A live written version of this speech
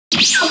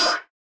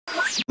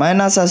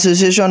Miners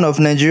Association of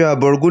Nigeria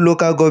Borgu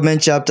Local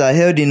Government Chapter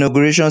held the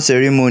inauguration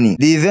ceremony.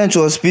 The event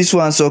was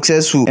peaceful and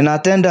successful. In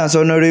attendance,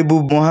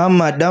 Honorable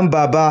Muhammad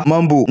Baba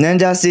Mambo,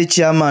 Niger State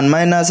Chairman,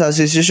 Miners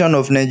Association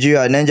of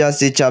Nigeria, Niger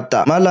State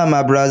Chapter, Malam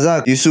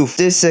Abrazak Yusuf,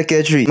 State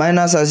Secretary,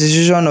 Miners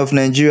Association of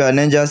Nigeria,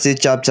 Niger State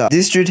Chapter,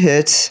 District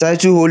Heads,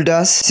 Title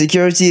Holders,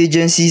 Security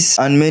Agencies,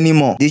 and many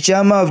more. The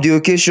chairman of the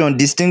occasion,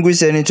 Distinguished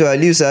Senator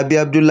Aliu Sabi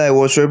Abdullahi,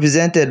 was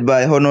represented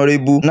by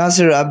Honorable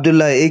Nasir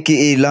Abdullahi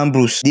aka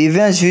Lambrus. The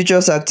event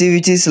features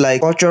activities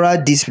like cultural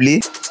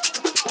display,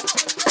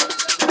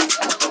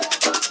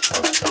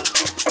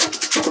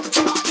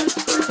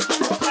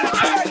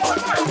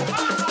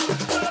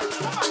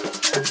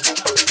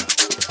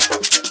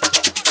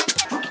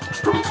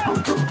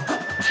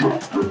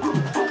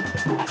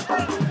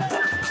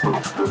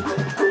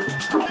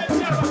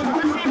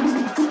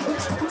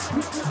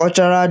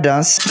 cultural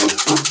dance,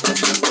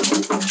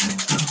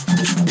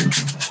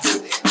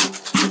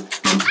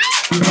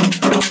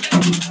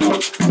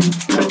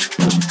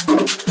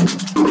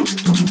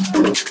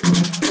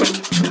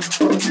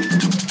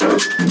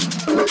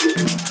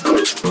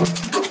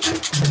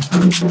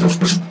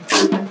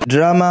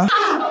 drama,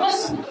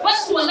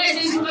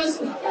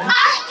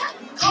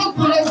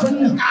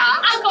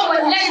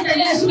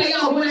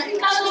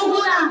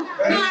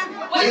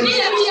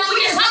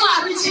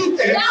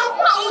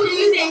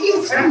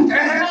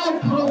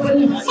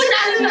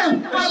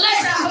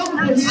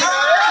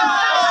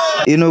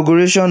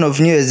 inauguration of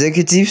new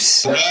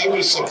executives, I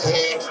will support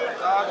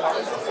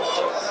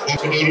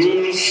the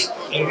rules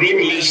and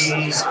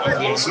regulations of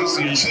the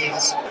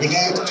associations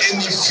without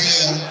any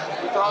fear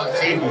or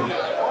favor.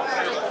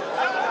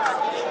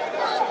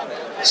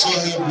 So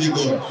help me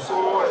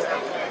God.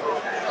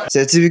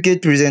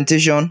 certificate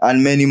presentation,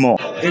 and many more.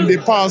 In the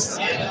past,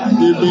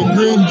 we've been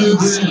doing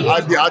this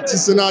at the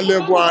artisanal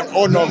level and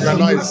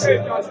unorganized.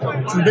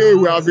 Today,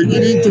 we are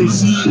beginning to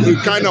see a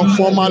kind of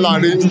formal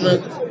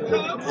arrangement,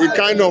 a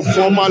kind of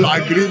formal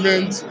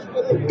agreement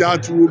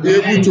that will be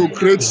able to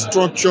create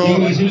structure,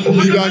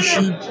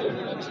 leadership,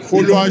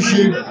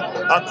 followership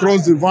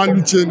across the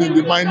value chain in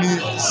the mining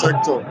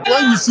sector.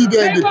 When you see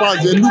them in the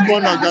past, they look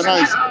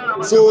unorganized.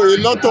 So a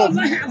lot of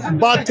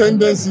bad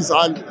tendencies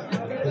are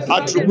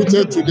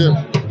attributed to them.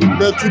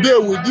 But today,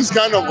 with this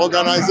kind of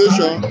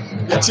organization,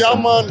 the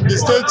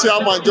state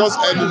chairman just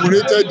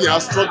enumerated their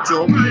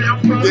structure.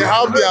 They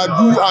have their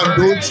do and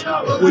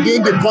don't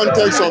within the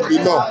context of the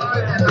law.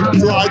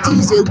 So I think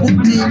it's a good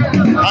thing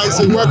and it's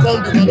a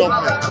welcome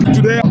development.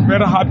 Today, I'm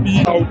very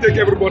happy. I will take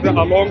everybody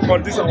along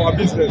on this our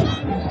business.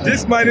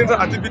 This mining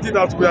activity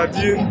that we are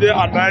doing day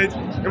and night,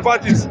 in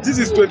fact, this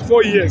is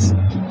 24 years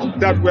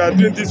that we are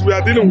doing this. We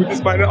are dealing with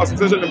this mining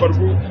association in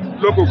Borgu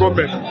local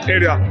government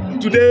area.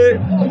 Today,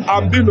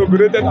 I'm being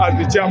inaugurated as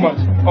the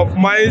chairman of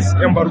Mines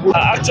in Borgu.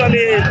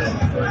 Actually,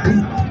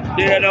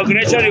 the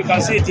inauguration, you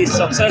can see it is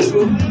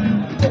successful.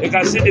 You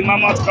can see the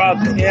mammoth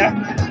crowd here.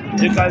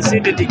 You can see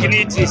the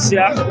dignitaries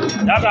here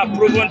that have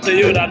proven to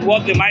you that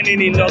what the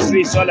mining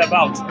industry is all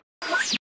about.